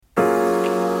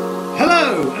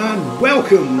Hello and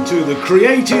welcome to the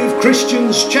Creative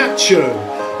Christians Chat Show.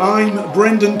 I'm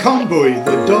Brendan Conboy,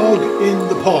 the dog in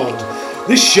the pod.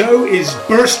 This show is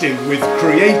bursting with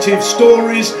creative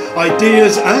stories,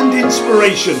 ideas and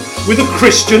inspiration with a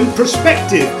Christian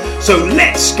perspective. So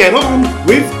let's get on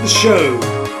with the show.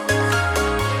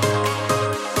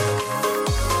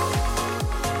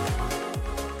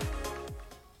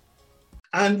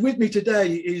 And with me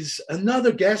today is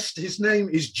another guest. His name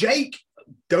is Jake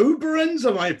Doberenz.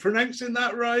 Am I pronouncing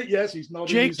that right? Yes, he's nodding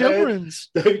Jake his head. Doberenz.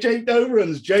 Jake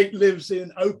Doberenz. Jake lives in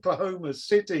Oklahoma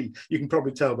City. You can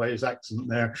probably tell by his accent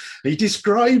there. He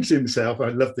describes himself, I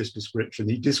love this description,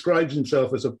 he describes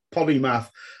himself as a polymath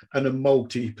and a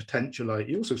multi-potentialite.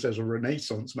 He also says a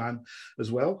Renaissance man as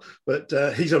well. But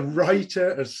he's a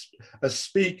writer, a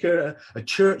speaker, a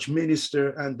church minister,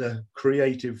 and a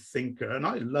creative thinker. And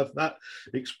I love that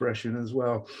expression as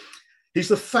well. He's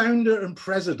the founder and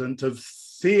president of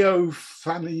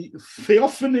Theophany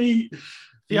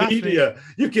Media.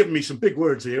 You've given me some big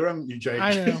words here, haven't you, Jake?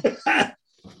 I know.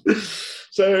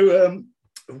 So,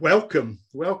 welcome.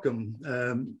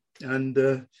 And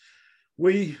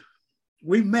we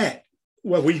met.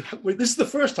 Well, this is the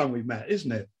first time we met,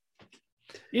 isn't it?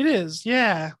 It is,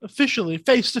 yeah. Officially,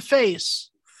 face to face.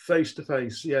 Face to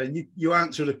face, yeah. You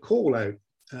answered a call out.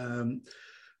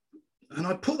 And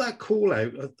I put that call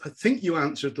out. I think you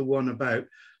answered the one about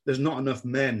there's not enough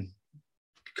men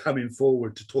coming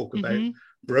forward to talk about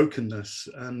brokenness.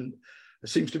 And there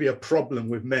seems to be a problem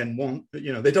with men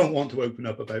they don't want to open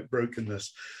up about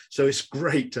brokenness. So it's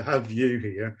great to have you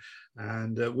here.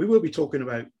 And we will be talking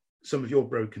about some of your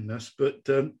brokenness. But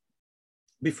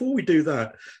before we do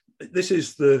that, this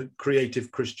is the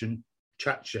Creative Christian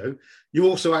Chat Show. You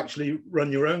also actually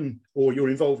run your own, or you're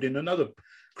involved in another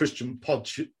Christian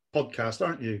podcast,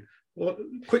 aren't you? What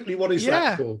is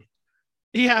that called?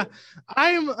 Yeah,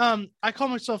 I call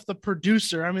myself the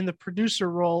producer. I'm in the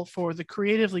producer role for the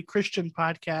Creatively Christian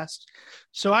podcast.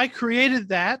 So I created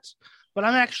that, but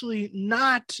I'm actually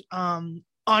not on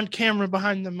camera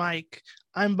behind the mic.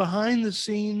 I'm behind the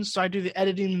scenes, so I do the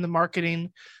editing and the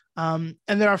marketing. And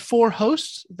there are 4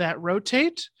 hosts that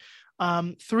rotate,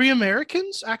 3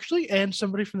 Americans actually, and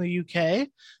somebody from the UK.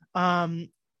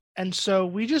 And so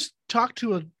we just talk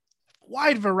to a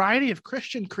wide variety of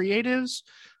Christian creatives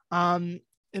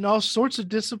in all sorts of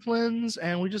disciplines,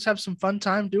 and we just have some fun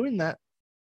time doing that.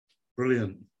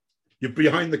 Brilliant. You're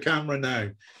behind the camera now,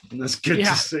 and that's good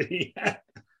to see.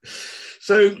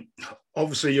 So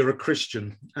obviously you're a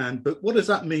Christian, but what does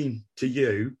that mean to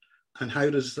you, and how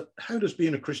does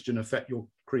being a Christian affect your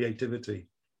creativity?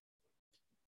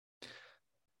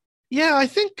 Yeah, I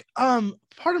think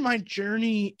part of my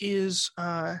journey is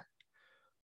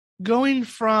going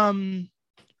from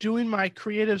doing my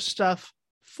creative stuff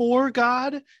for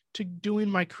God to doing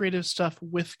my creative stuff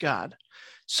with God.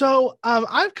 So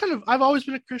I've always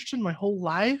been a Christian my whole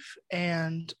life.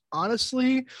 And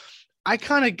honestly, I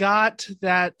kind of got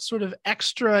that sort of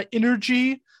extra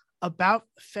energy about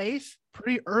faith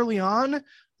pretty early on.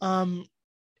 And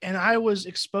I was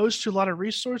exposed to a lot of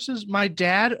resources. My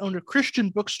dad owned a Christian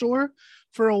bookstore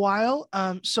for a while.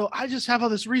 So I just have all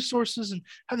these resources and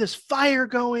have this fire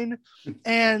going.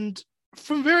 And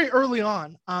from very early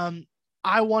on,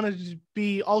 I wanted to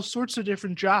be all sorts of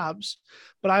different jobs,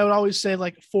 but I would always say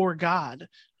for God.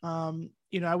 I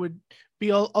would be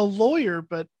a lawyer,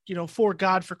 but, for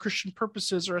God, for Christian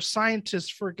purposes, or a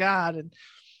scientist for God. And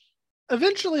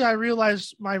eventually I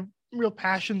realized my real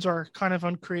passions are kind of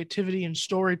on creativity and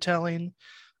storytelling.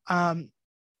 But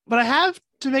I have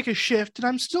to make a shift, and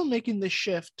I'm still making this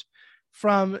shift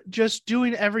from just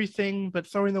doing everything but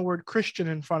throwing the word Christian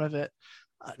in front of it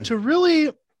to really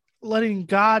letting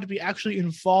God be actually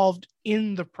involved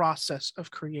in the process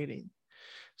of creating.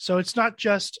 So it's not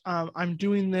just I'm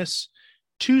doing this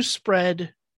to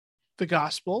spread the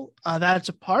gospel. That's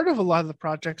a part of a lot of the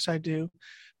projects I do,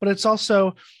 but it's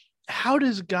also, how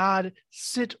does God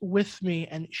sit with me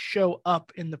and show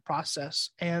up in the process?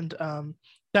 And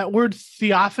that word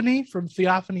theophany from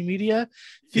Theophany Media,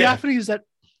 theophany is a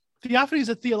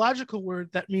theological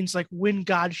word that means when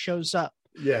God shows up.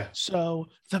 Yeah. So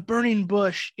the burning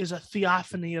bush is a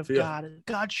theophany of God, and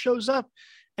God shows up.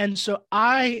 And so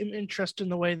I am interested in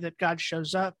the way that God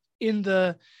shows up in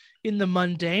the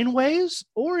mundane ways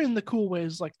or in the cool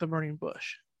ways like the burning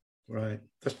bush. Right.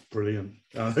 That's brilliant.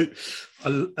 I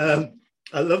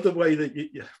love the way that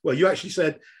you actually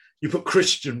said you put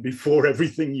Christian before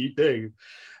everything you do.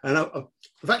 And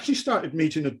I've actually started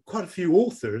meeting quite a few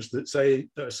authors that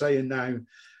are saying now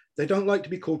they don't like to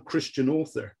be called Christian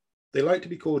author. They like to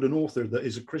be called an author that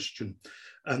is a Christian.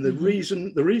 And the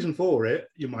reason for it,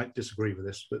 you might disagree with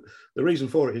this, but the reason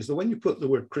for it is that when you put the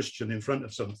word Christian in front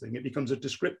of something, it becomes a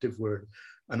descriptive word,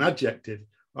 an adjective,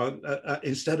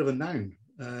 instead of a noun.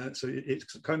 So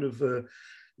it's kind of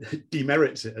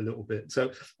demerits it a little bit. So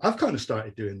I've kind of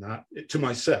started doing that to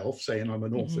myself, saying I'm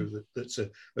an author that's a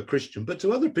Christian, but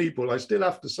to other people, I still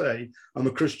have to say I'm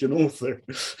a Christian author.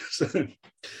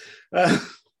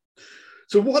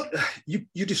 So what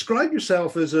you describe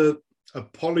yourself as a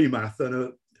polymath and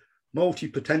a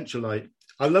multi-potentialite.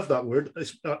 I love that word.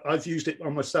 I've used it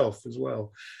on myself as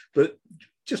well. But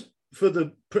just for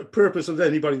the purpose of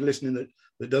anybody listening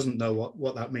that doesn't know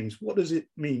what that means, what does it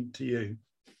mean to you?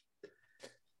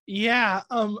 Yeah,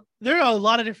 there are a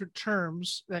lot of different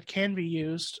terms that can be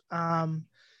used.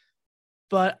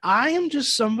 But I am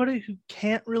just somebody who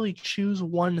can't really choose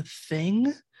one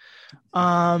thing.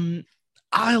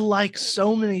 I like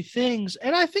so many things,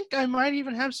 and I think I might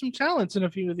even have some talents in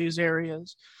a few of these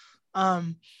areas.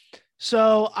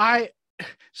 So when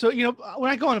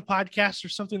I go on a podcast or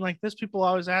something like this, people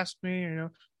always ask me,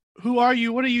 who are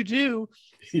you? What do you do?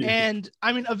 And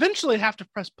I mean, eventually I have to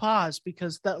press pause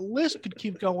because that list could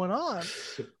keep going on.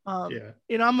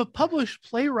 I'm a published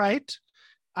playwright.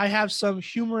 I have some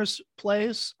humorous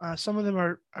plays. Some of them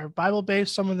are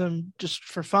Bible-based, some of them just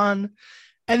for fun.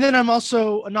 And then I'm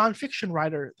also a nonfiction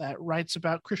writer that writes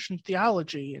about Christian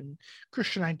theology and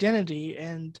Christian identity,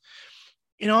 and,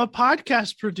 a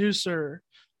podcast producer,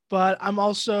 but I'm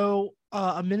also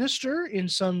a minister in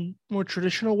some more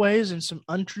traditional ways and some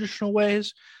untraditional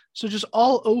ways. So just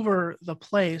all over the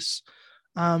place.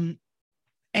 And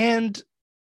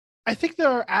I think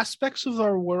there are aspects of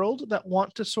our world that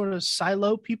want to sort of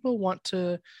silo people, want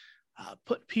to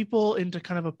put people into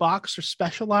kind of a box or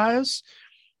specialize.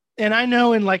 And I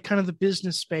know in like kind of the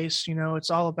business space, it's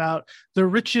all about the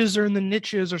riches or in the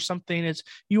niches or something. It's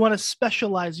you want to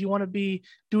specialize. You want to be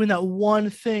doing that one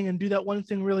thing and do that one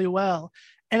thing really well.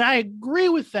 And I agree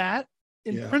with that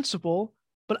in principle,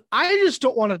 but I just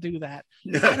don't want to do that.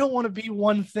 I don't want to be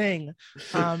one thing.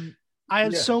 I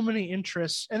have so many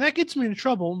interests, and that gets me in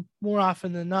trouble more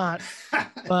often than not.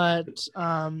 But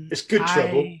it's good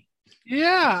trouble.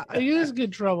 Yeah, it is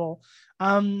good trouble.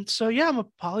 So yeah, I'm a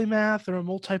polymath or a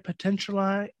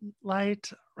multi-potentialite,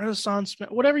 Renaissance man,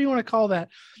 whatever you want to call that.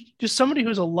 Just somebody who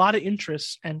has a lot of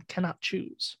interests and cannot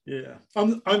choose. Yeah,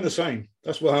 I'm the same.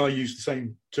 That's why I use the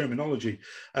same terminology.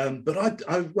 But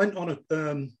I went on it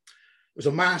was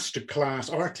a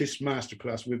artist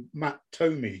masterclass with Matt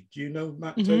Tomey. Do you know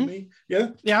Matt Tomey? Yeah?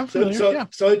 Yeah, I'm familiar.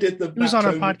 So I did the... He was on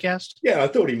our podcast. Yeah, I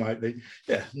thought he might be.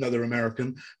 Yeah, another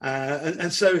American.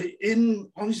 And so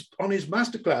on his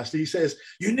masterclass, he says,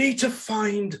 you need to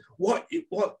find what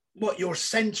your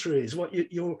center is, what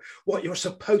you're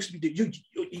supposed to be doing.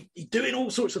 You're doing all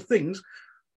sorts of things,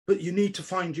 but you need to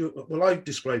find I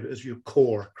describe it as your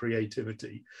core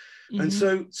creativity. And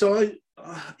so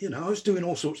I was doing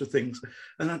all sorts of things,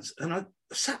 and I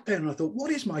sat there and I thought,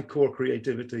 what is my core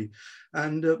creativity?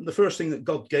 And the first thing that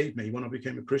God gave me when I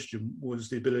became a Christian was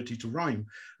the ability to rhyme,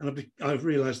 and I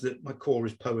realized that my core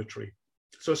is poetry.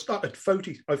 So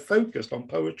I focused on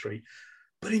poetry,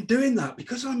 but in doing that,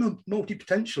 because I'm a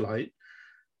multi-potentialite,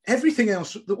 everything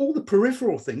else, all the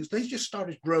peripheral things, they just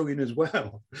started growing as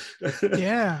well.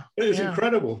 Yeah, it was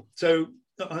incredible. So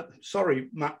sorry,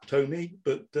 Matt Tomey,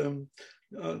 but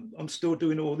I'm still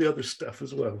doing all the other stuff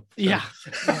as well. Yeah.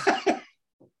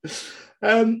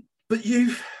 But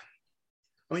you're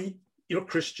a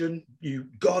Christian.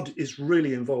 God is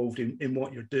really involved in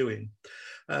what you're doing.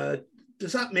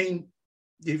 Does that mean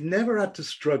you've never had to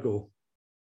struggle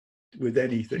with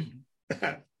anything?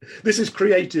 This is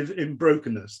Creative in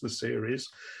Brokenness, the series,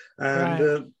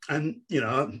 and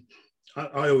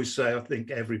I always say I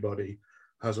think everybody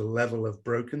has a level of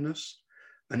brokenness,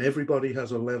 and everybody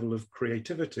has a level of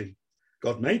creativity.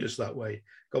 God made us that way.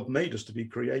 God made us to be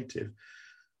creative,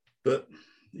 but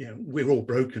we're all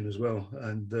broken as well,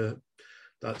 and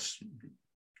that's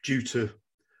due to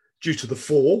the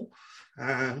fall.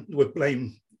 We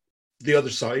blame the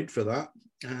other side for that,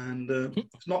 and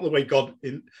it's not the way God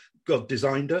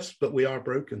designed us, but we are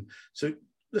broken. So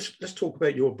let's talk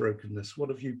about your brokenness. What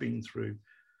have you been through?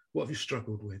 What have you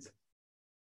struggled with?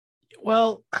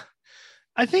 Well,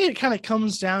 I think it kind of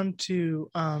comes down to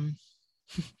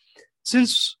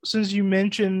since you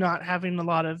mentioned not having a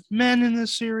lot of men in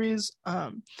this series,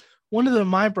 one of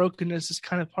my brokenness is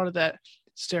kind of part of that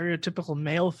stereotypical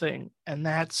male thing, and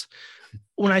that's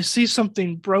when I see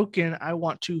something broken, I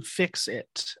want to fix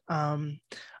it.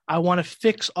 I want to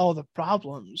fix all the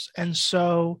problems, and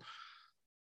so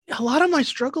a lot of my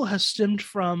struggle has stemmed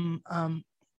from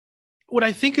what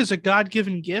I think is a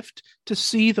God-given gift to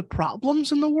see the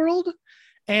problems in the world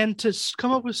and to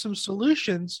come up with some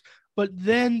solutions, but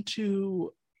then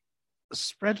to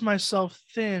spread myself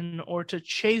thin or to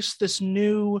chase this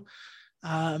new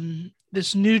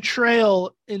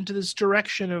trail into this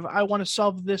direction of I want to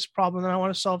solve this problem and I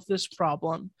want to solve this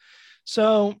problem.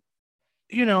 So,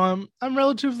 I'm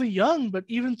relatively young, but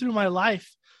even through my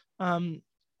life,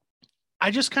 I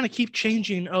just kind of keep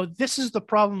changing. Oh, this is the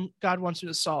problem God wants me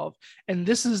to solve, and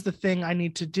this is the thing I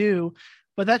need to do.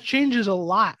 But that changes a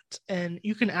lot. And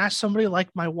you can ask somebody like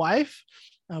my wife.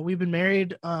 We've been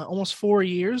married almost 4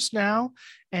 years now,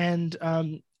 and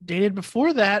dated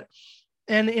before that.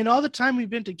 And in all the time we've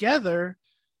been together,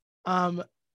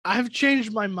 I've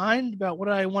changed my mind about what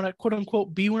I want to quote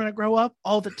unquote be when I grow up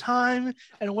all the time,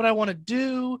 and what I want to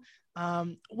do,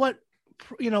 what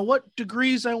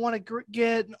degrees I want to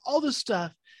get, and all this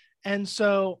stuff. And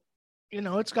so,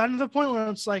 it's gotten to the point where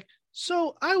it's like,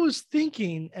 so I was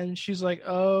thinking, and she's like,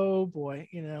 oh boy,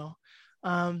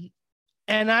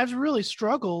 and I've really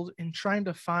struggled in trying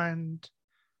to find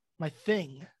my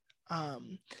thing,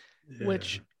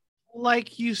 which,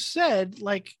 like you said,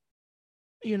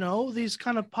 these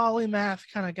kind of polymath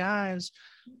kind of guys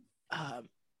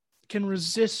can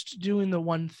resist doing the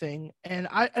one thing. And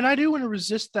I do want to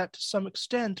resist that to some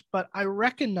extent, but I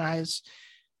recognize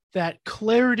that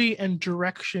clarity and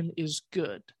direction is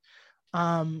good.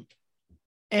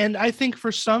 And I think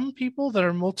for some people that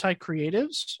are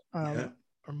multi-creatives,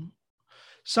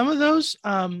 some of those,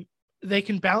 they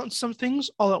can balance some things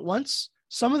all at once.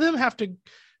 Some of them have to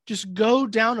just go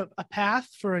down a path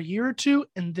for a year or two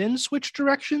and then switch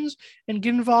directions and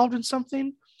get involved in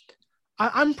something.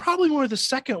 I'm probably more the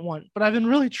second one, but I've been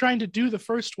really trying to do the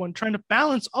first one, trying to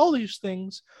balance all these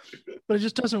things, but it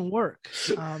just doesn't work.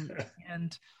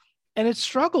 And it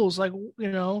struggles. Like,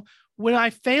 when I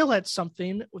fail at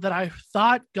something that I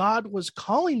thought God was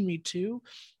calling me to,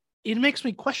 it makes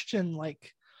me question,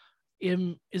 like,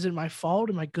 is it my fault?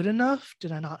 Am I good enough?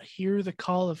 Did I not hear the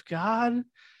call of God?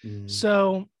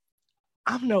 So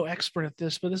I'm no expert at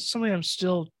this, but this is something I'm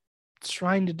still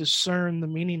trying to discern the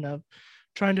meaning of,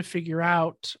 trying to figure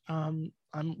out. I'm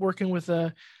working with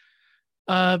a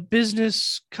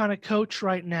business kind of coach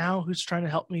right now who's trying to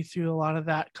help me through a lot of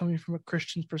that, coming from a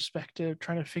Christian perspective,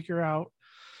 trying to figure out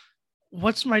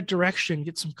what's my direction,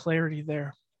 get some clarity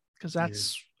there, because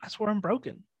that's where I'm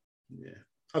broken.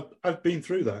 Yeah, I've been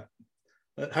through that.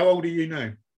 How old are you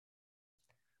now?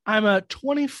 I'm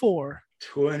 24.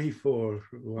 24.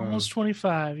 Wow. Almost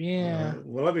 25. Yeah.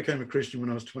 Well, I became a Christian when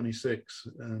I was 26,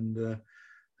 and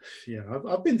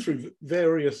I've been through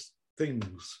various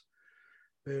things.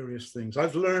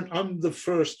 I've learned. I'm the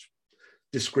first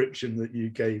description that you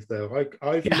gave there.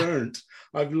 I've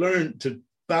learned to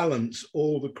balance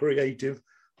all the creative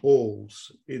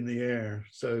balls in the air.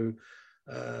 So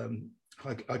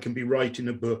I can be writing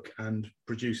a book and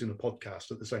producing a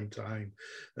podcast at the same time.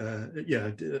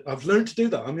 I've learned to do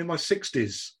that. I'm in my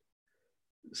 60s,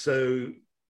 so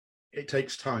it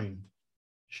takes time.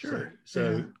 Sure.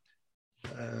 And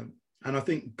I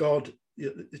think God,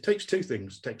 it takes two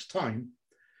things. It takes time,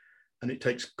 and it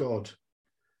takes God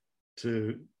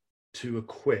to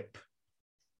equip.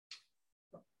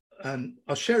 And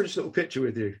I'll share this little picture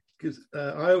with you, because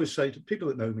I always say to people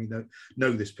that know me,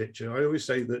 know this picture. I always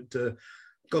say that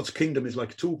God's kingdom is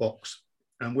like a toolbox,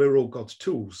 and we're all God's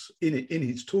tools in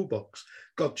his toolbox.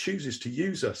 God chooses to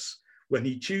use us when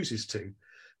he chooses to.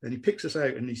 And he picks us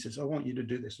out and he says, I want you to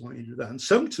do this, I want you to do that. And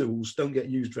some tools don't get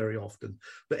used very often,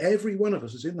 but every one of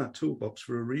us is in that toolbox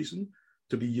for a reason,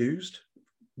 to be used,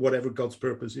 whatever God's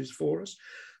purpose is for us.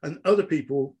 And other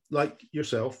people like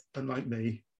yourself and like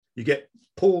me, you get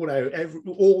pulled out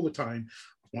all the time.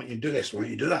 I want you to do this, I want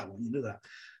you to do that, I want you to do that.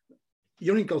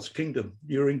 You're in God's kingdom,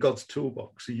 you're in God's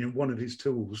toolbox, and you're one of his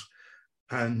tools.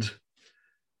 And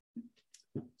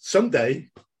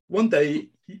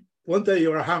one day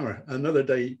you're a hammer, another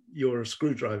day you're a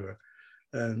screwdriver.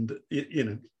 And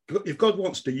if God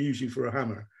wants to use you for a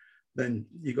hammer, then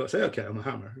you got to say, okay, I'm a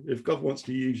hammer. If God wants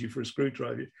to use you for a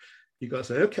screwdriver, you got to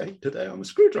say, okay, today I'm a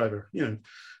screwdriver,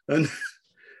 and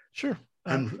sure,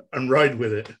 and ride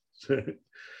with it.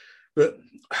 But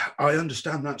I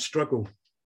understand that struggle.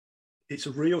 It's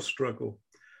a real struggle.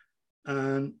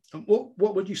 And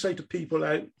what would you say to people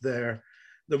out there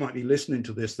that might be listening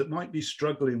to this, that might be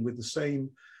struggling with the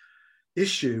same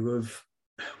issue of,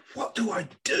 what do I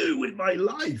do with my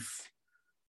life?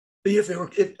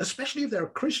 Especially if they're a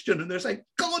Christian and they're saying,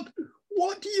 God,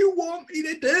 what do you want me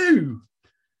to do?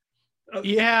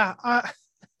 Yeah,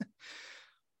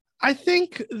 I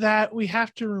think that we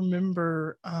have to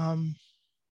remember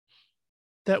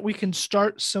that we can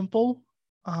start simple.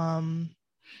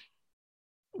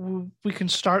 we can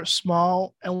start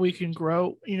small and we can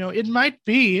grow. It might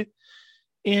be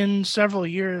in several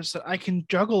years that I can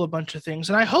juggle a bunch of things,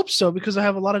 and I hope so, because I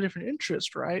have a lot of different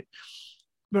interests, right?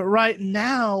 But right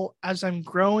now, as I'm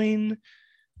growing,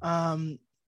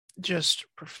 just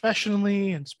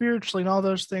professionally and spiritually and all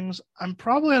those things, I'm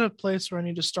probably at a place where I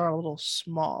need to start a little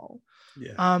small.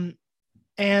 Yeah.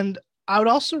 And I would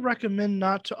also recommend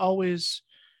not to always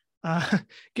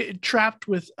get trapped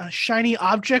with shiny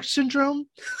object syndrome,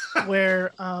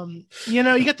 where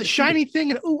you get the shiny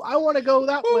thing and I want to go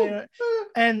that way,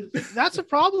 and that's a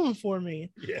problem for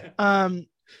me. Yeah.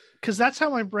 Because that's how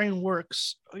my brain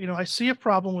works. I see a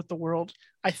problem with the world.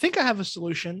 I think I have a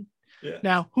solution. Yeah.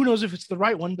 Now, who knows if it's the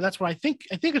right one, but that's what I think.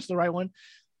 I think it's the right one.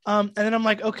 And then I'm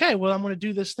like, okay, well, I'm going to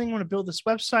do this thing. I'm going to build this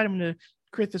website. I'm going to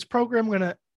create this program.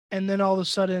 And then all of a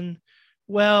sudden,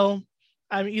 well,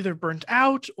 I'm either burnt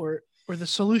out or the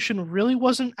solution really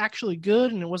wasn't actually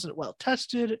good and it wasn't well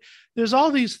tested. There's all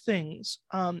these things.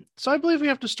 So I believe we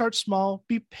have to start small,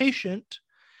 be patient.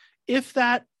 If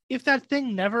that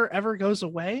thing never ever goes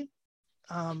away,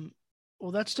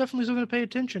 well, that's definitely something to pay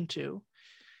attention to.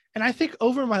 And I think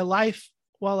over my life,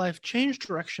 while I've changed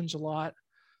directions a lot,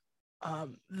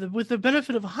 with the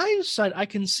benefit of hindsight, I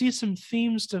can see some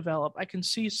themes develop. I can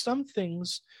see some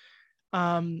things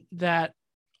that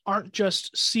aren't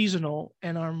just seasonal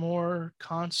and are more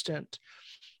constant.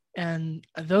 And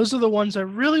those are the ones I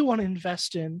really want to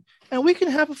invest in. And we can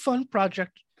have a fun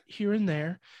project here and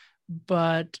there,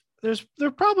 but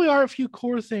there probably are a few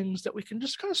core things that we can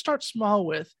just kind of start small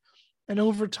with. And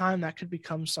over time, that could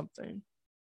become something.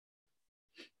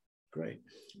 Great.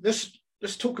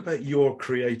 Let's talk about your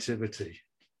creativity,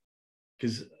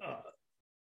 because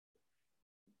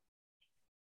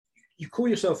you call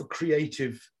yourself a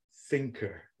creative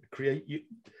thinker.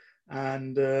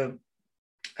 And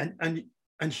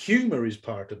humor is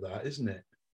part of that, isn't it?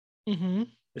 Mm-hmm.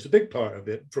 It's a big part of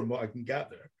it, from what I can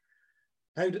gather.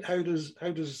 How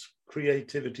does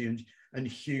creativity and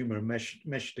humor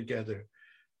mesh together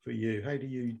for you? How do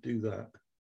you do that?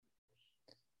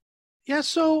 Yeah,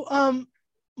 so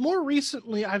more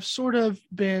recently, I've sort of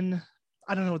been,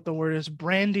 I don't know what the word is,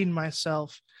 branding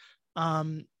myself.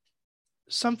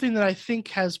 Something that I think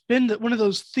has been one of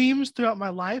those themes throughout my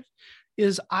life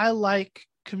is I like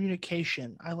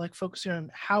communication. I like focusing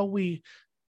on how we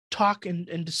talk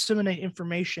and disseminate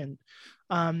information.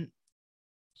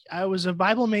 I was a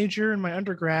Bible major in my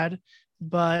undergrad,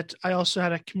 but I also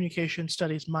had a communication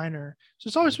studies minor. So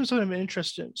it's always been something I've been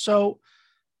interested in. So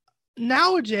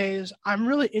nowadays, I'm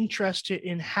really interested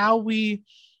in how we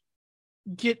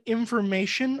get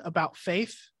information about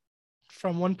faith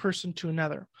from one person to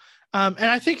another. And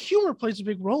I think humor plays a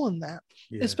big role in that,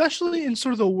 especially in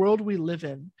sort of the world we live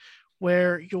in,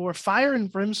 where your fire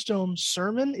and brimstone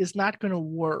sermon is not going to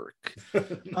work.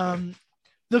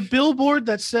 The billboard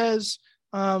that says,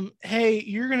 hey,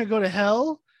 you're going to go to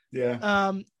hell,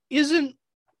 isn't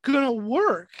going to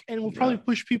work and will probably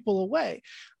push people away.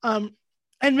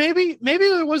 And maybe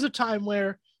there was a time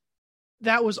where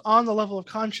that was on the level of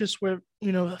conscious where,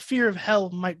 the fear of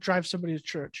hell might drive somebody to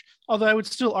church. Although I would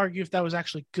still argue if that was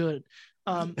actually good.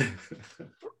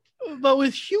 But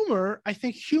with humor, I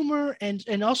think humor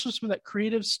and also some of that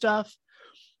creative stuff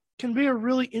can be a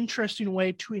really interesting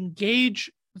way to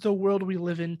engage the world we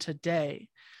live in today.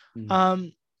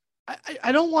 Mm.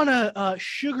 I don't want to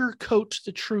sugarcoat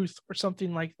the truth or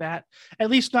something like that, at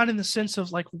least not in the sense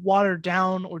of like watered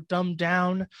down or dumbed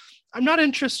down. I'm not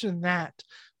interested in that,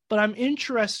 but I'm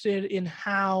interested in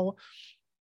how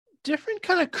different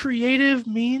kind of creative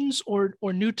means or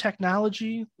new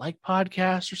technology like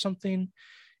podcasts or something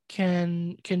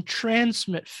can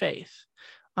transmit faith.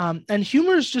 And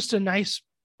humor is just a nice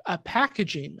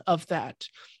packaging of that.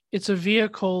 It's a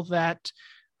vehicle that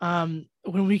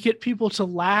when we get people to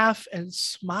laugh and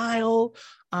smile,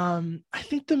 I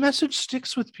think the message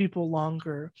sticks with people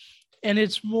longer, and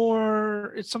it's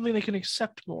something they can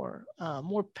accept more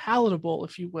palatable,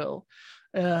 if you will.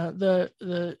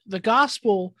 The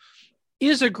gospel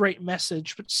is a great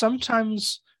message, but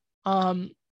sometimes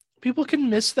people can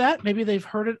miss that. Maybe they've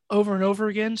heard it over and over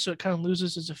again, so it kind of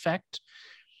loses its effect.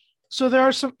 So there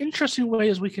are some interesting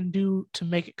ways we can do to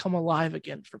make it come alive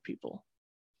again for people.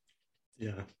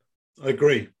 Yeah, I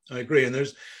agree.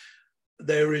 And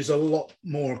there is a lot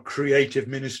more creative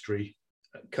ministry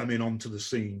coming onto the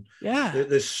scene. Yeah.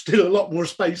 There's still a lot more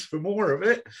space for more of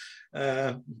it.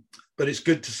 But it's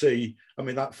good to see. I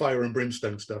mean, that fire and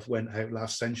brimstone stuff went out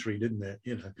last century, didn't it?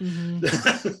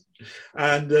 Mm-hmm.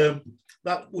 And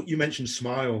that what you mentioned,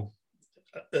 smile.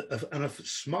 And a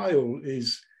smile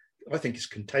is, I think, it's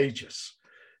contagious.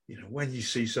 When you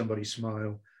see somebody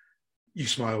smile, you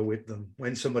smile with them.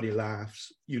 When somebody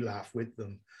laughs, you laugh with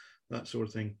them, that sort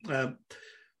of thing.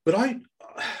 But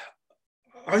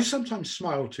I sometimes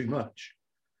smile too much,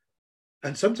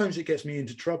 and sometimes it gets me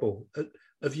into trouble.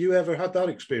 Have you ever had that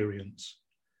experience?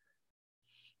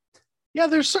 Yeah,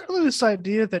 there's certainly this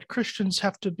idea that Christians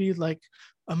have to be like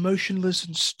emotionless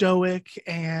and stoic,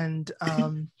 and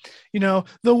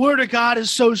the word of God is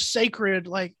so sacred.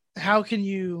 Like, how can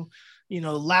you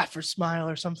laugh or smile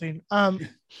or something?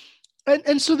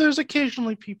 And so there's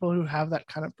occasionally people who have that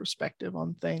kind of perspective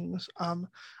on things.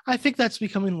 I think that's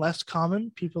becoming less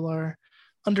common. People are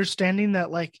understanding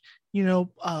that, like,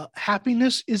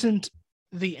 happiness isn't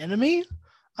the enemy.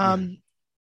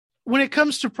 When it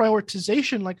comes to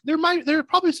prioritization, like there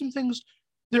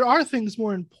are things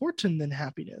more important than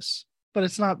happiness, but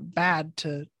it's not bad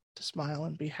to smile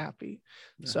and be happy.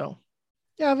 Yeah. So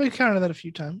yeah, I've encountered that a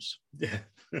few times. Yeah.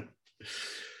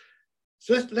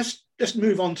 So let's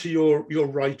move on to your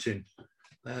writing.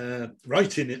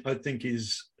 Writing, I think,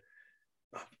 is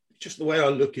just the way I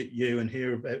look at you and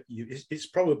hear about you. It's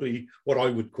probably what I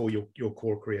would call your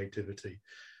core creativity.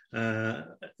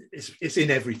 It's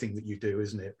in everything that you do,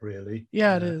 isn't it? Really?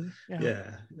 Yeah, it is.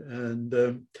 Yeah.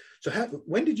 And so,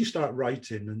 when did you start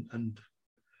writing, and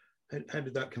how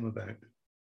did that come about?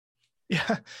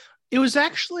 Yeah, it was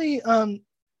actually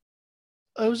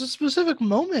it was a specific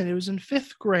moment. It was in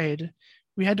 5th grade.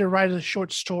 We had to write a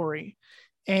short story,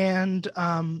 and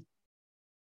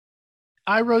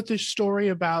I wrote this story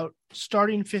about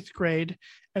starting 5th grade,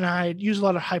 and I used a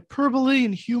lot of hyperbole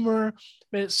and humor,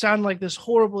 but it sounded like this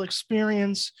horrible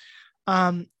experience.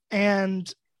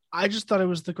 And I just thought it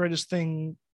was the greatest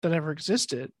thing that ever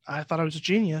existed. I thought I was a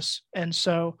genius. And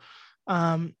so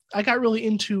I got really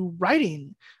into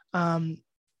writing. And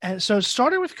so it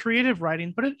started with creative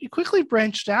writing, but it quickly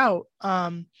branched out.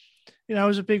 I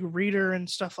was a big reader and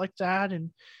stuff like that. And,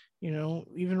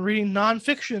 even reading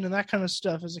nonfiction and that kind of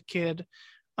stuff as a kid.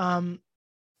 And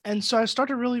so I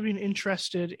started really being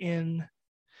interested in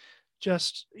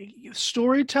just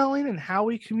storytelling and how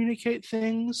we communicate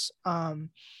things. And,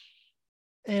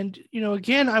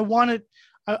 again,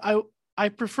 I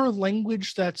prefer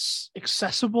language that's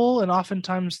accessible, and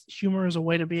oftentimes humor is a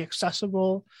way to be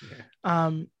accessible. Yeah.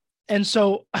 And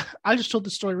so I just told the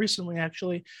story recently,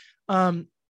 actually.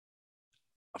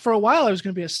 For a while, I was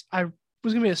going to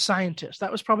be a scientist.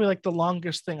 That was probably like the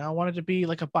longest thing. I wanted to be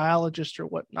like a biologist or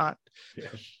whatnot. Yeah.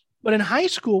 But in high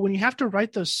school, when you have to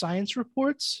write those science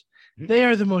reports, they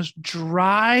are the most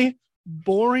dry,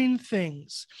 boring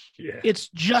things. Yeah. It's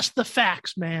just the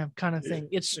facts, man, kind of thing.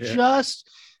 It's just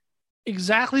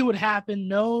exactly what happened.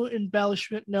 No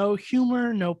embellishment, no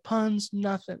humor, no puns,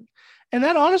 nothing. And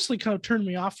that honestly kind of turned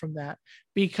me off from that,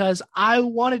 because I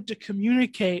wanted to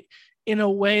communicate in a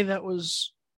way that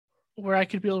was where I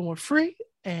could be a little more free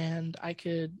and I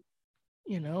could,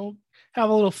 have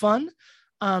a little fun.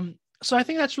 So I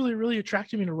think that's really, really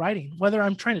attracted me to writing. Whether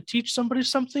I'm trying to teach somebody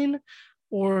something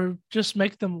or just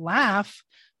make them laugh,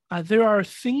 there are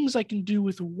things I can do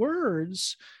with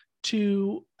words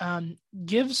to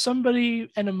give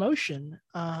somebody an emotion.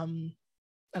 And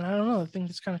I don't know, I think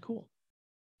it's kind of cool.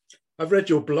 I've read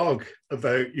your blog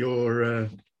about your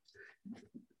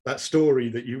that story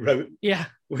that you wrote. Yeah.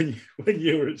 When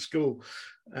you were at school,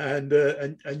 and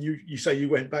you say you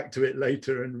went back to it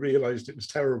later and realized it was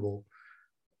terrible.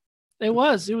 It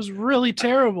was really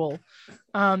terrible.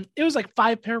 It was like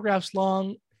 5 paragraphs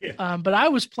long. Yeah. But I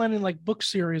was planning like book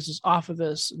series off of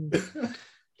this, and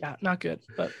yeah, not good.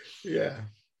 But yeah,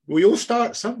 we all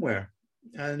start somewhere.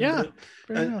 And yeah,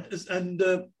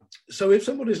 so if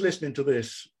somebody's listening to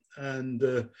this and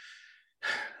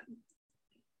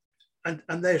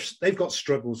they've got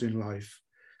struggles in life,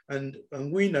 and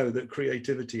we know that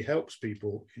creativity helps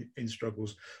people in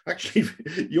struggles. Actually,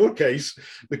 in your case,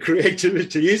 the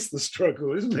creativity is the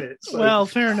struggle, isn't it? So, well,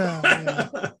 fair enough.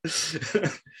 Yeah.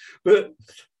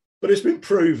 But it's been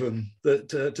proven that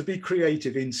to be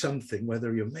creative in something,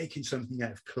 whether you're making something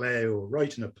out of clay or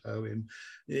writing a poem,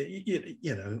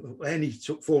 any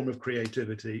form of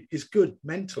creativity is good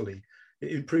mentally.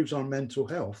 It improves our mental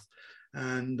health.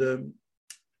 And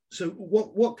so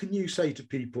what can you say to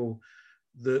people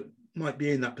that might be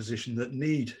in that position, that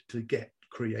need to get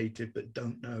creative but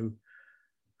don't know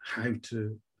how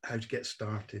to get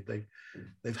started?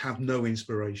 They've have no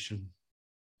inspiration.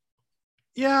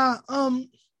 Yeah.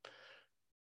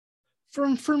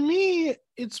 For me,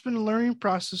 it's been a learning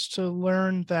process to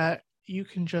learn that you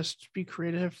can just be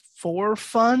creative for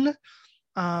fun.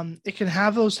 It can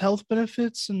have those health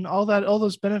benefits and all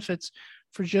those benefits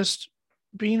for just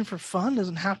being for fun.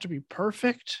 Doesn't have to be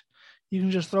perfect. You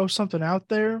can just throw something out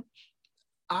there.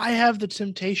 I have the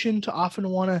temptation to often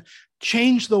want to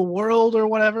change the world or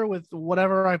whatever with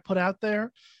whatever I put out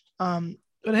there. But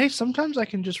hey, sometimes I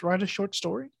can just write a short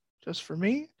story just for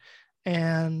me,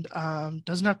 and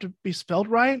doesn't have to be spelled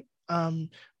right.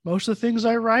 Most of the things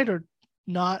I write are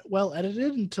not well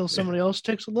edited until somebody else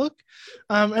takes a look.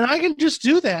 And I can just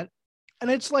do that.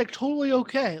 And it's like totally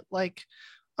okay. Like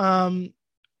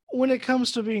when it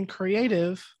comes to being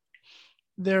creative,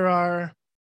 there are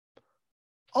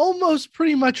almost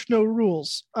pretty much no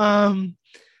rules.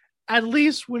 At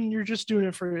least when you're just doing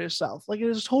it for yourself. Like, it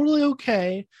is totally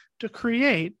okay to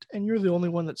create, and you're the only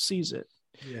one that sees it.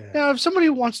 Yeah. Now, if somebody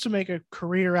wants to make a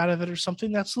career out of it or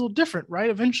something, that's a little different, right?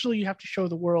 Eventually you have to show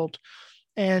the world.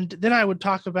 And then I would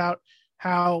talk about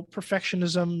how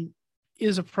perfectionism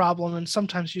is a problem, and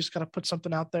sometimes you just got to put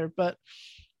something out there. But,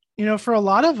 for a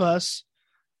lot of us,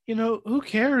 who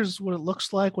cares what it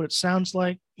looks like, what it sounds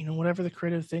like, whatever the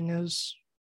creative thing is,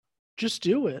 just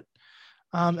do it.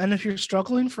 And if you're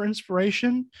struggling for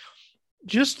inspiration,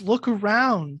 just look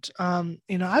around.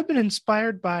 I've been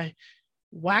inspired by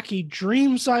wacky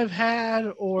dreams I've had,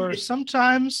 or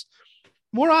sometimes,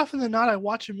 more often than not, I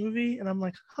watch a movie and I'm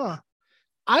like,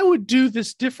 I would do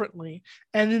this differently.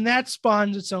 And then that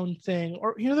spawns its own thing.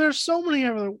 Or, there's so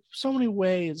many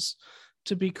ways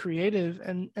to be creative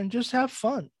and just have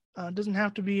fun. It doesn't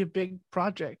have to be a big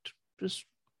project. Just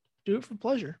do it for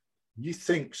pleasure. You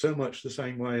think so much the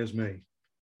same way as me.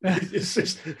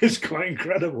 It's quite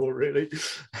incredible, really.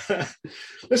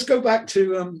 Let's go back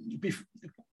to,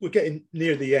 we're getting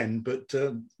near the end, but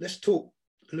let's talk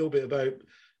a little bit about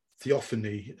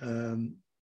Theophany,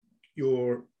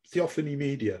 your Theophany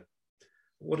Media.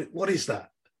 What is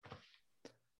that?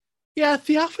 Yeah,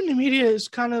 Theophany Media is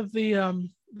kind of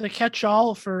the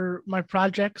catch-all for my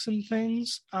projects and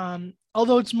things.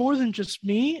 Although it's more than just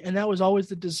me, and that was always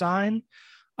the design.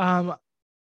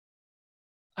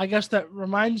 I guess that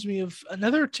reminds me of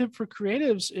another tip for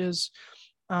creatives is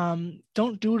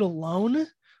don't do it alone.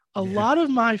 A lot of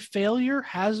my failure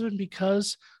has been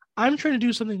because I'm trying to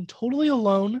do something totally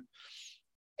alone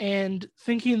and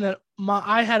thinking that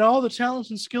I had all the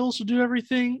talents and skills to do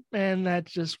everything, and that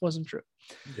just wasn't true.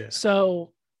 Yeah.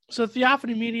 So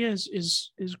Theophany Media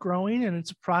is growing, and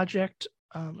it's a project.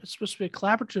 It's supposed to be a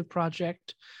collaborative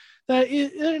project that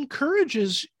it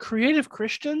encourages creative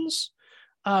Christians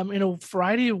in a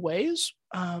variety of ways.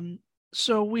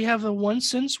 So we have the one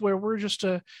sense where we're just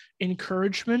a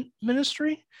encouragement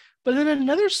ministry, but then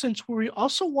another sense where we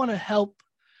also want to help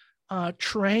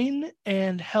train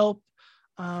and help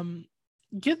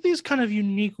get these kind of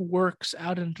unique works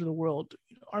out into the world.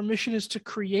 Our mission is to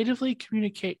creatively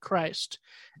communicate Christ,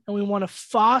 and we want to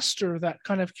foster that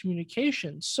kind of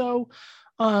communication. So,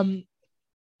 we're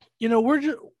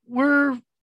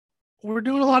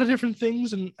doing a lot of different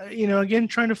things, and again,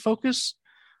 trying to focus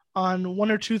on one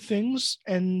or two things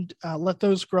and let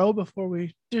those grow before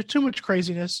we do too much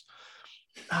craziness.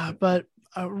 But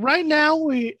right now,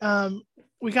 we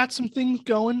got some things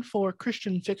going for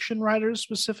Christian fiction writers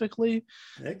specifically,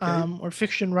 or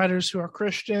fiction writers who are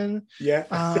Christian. Yeah.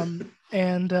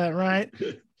 Right.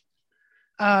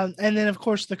 And then, of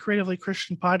course, the Creatively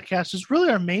Christian podcast is really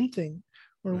our main thing,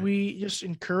 where we just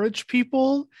encourage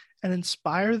people and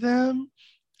inspire them.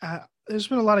 There's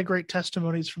been a lot of great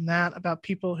testimonies from that about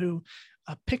people who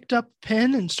picked up a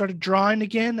pen and started drawing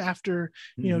again after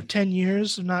 10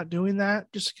 years of not doing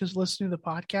that, just because listening to the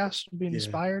podcast and being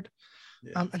inspired.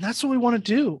 Yeah. And that's what we want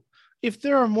to do. If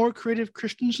there are more creative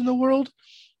Christians in the world,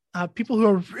 people who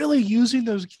are really using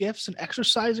those gifts and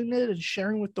exercising it and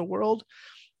sharing with the world,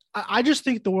 I just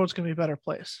think the world's going to be a better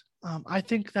place. I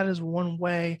think that is one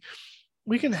way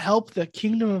we can help the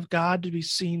kingdom of God to be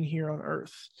seen here on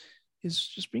earth, is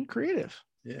just being creative.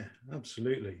 Yeah,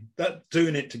 absolutely. That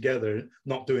doing it together,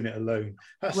 not doing it alone.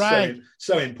 That's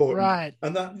so important. Right.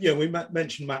 And that, we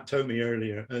mentioned Matt Tomey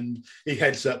earlier, and he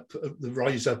heads up the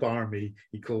Rise Up Army,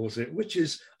 he calls it, which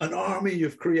is an army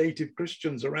of creative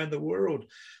Christians around the world.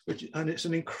 And it's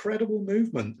an incredible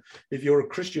movement. If you're a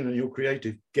Christian and you're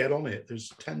creative, get on it.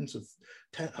 There's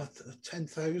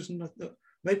 10,000,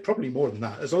 maybe probably more than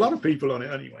that. There's a lot of people on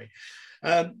it anyway.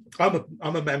 I'm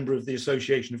a member of the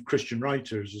Association of Christian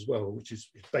Writers as well, which is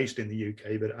based in the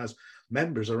UK, but it has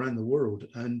members around the world.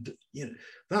 And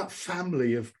that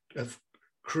family of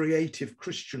creative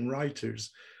Christian writers,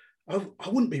 I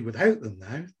wouldn't be without them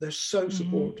now. They're so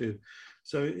supportive.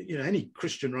 So any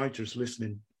Christian writers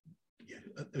listening,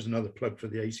 there's another plug for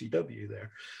the ACW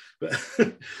there. But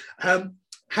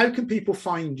how can people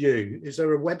find you? Is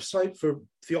there a website for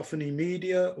Theophany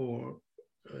Media or?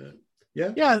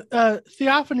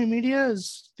 Theophany Media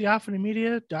is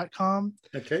theophanymedia.com.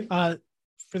 Okay.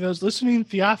 For those listening,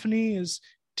 Theophany is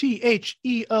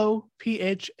TheoPhany,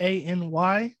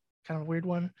 kind of a weird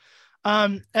one.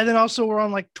 And then also we're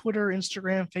on like Twitter,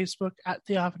 Instagram, Facebook at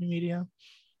Theophany Media.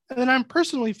 And then I'm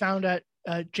personally found at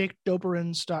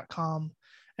jakedoberenz.com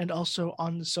and also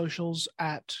on the socials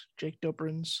at Jake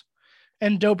Doberenz.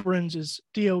 And Doberenz is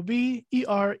Doberenz.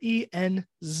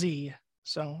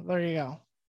 So there you go.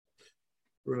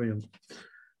 Brilliant.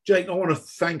 Jake, I want to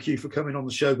thank you for coming on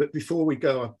the show. But before we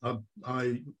go,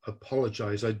 I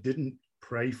apologize. I didn't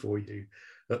pray for you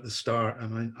at the start.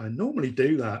 And I normally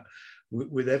do that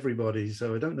with everybody.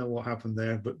 So I don't know what happened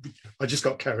there, but I just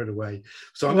got carried away.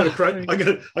 So I'm going to pray. I'm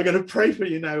going to pray for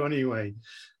you now anyway.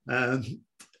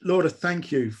 Lord, I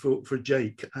thank you for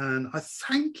Jake. And I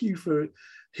thank you for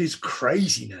his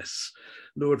craziness,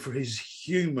 Lord, for his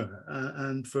humor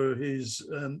and for his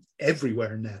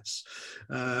everywhere-ness.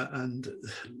 And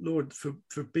Lord, for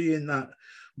being that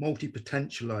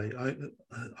multi-potential, I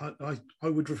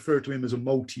would refer to him as a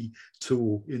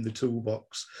multi-tool in the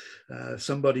toolbox,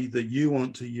 somebody that you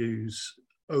want to use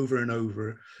over and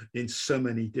over in so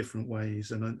many different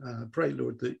ways. And I pray,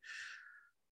 Lord, that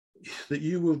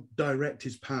you will direct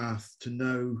his path to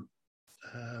know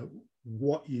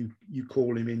what you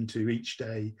call him into each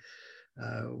day,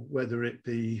 whether it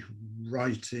be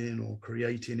writing or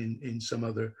creating in some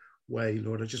other way.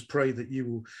 Lord, I just pray that you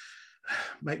will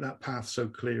make that path so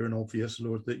clear and obvious,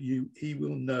 Lord, that he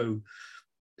will know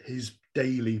his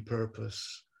daily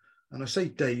purpose. And I say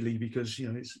daily because,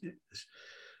 you know, it's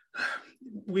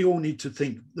we all need to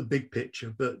think the big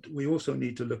picture, but we also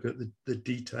need to look at the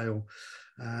detail.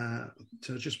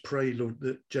 So just pray, Lord,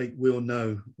 that Jake will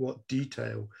know what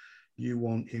detail you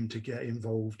want him to get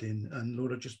involved in. And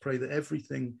Lord, I just pray that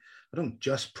everything, I don't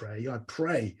just pray, I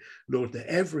pray, Lord, that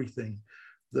everything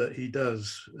that he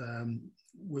does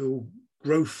will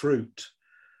grow fruit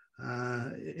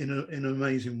in an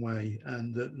amazing way.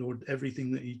 And that, Lord,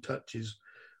 everything that he touches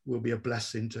will be a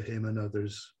blessing to him and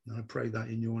others. And I pray that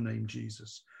in your name,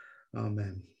 Jesus.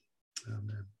 Amen.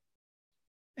 Amen.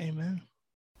 Amen.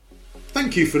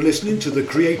 Thank you for listening to the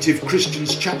Creative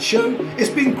Christians Chat Show. It's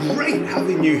been great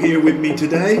having you here with me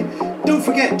today. Don't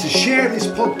forget to share this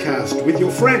podcast with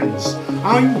your friends.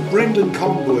 I'm Brendan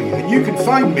Conboy, and you can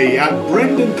find me at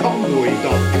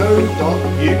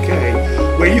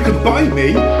brendanconboy.co.uk, where you can buy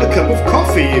me a cup of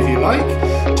coffee if you like,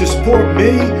 to support me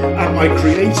and my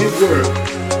creative work.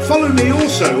 Follow me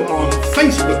also on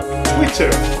Facebook,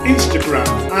 Twitter, Instagram,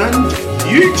 and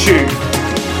YouTube.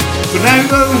 For now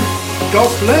though,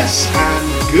 God bless and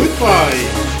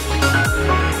goodbye.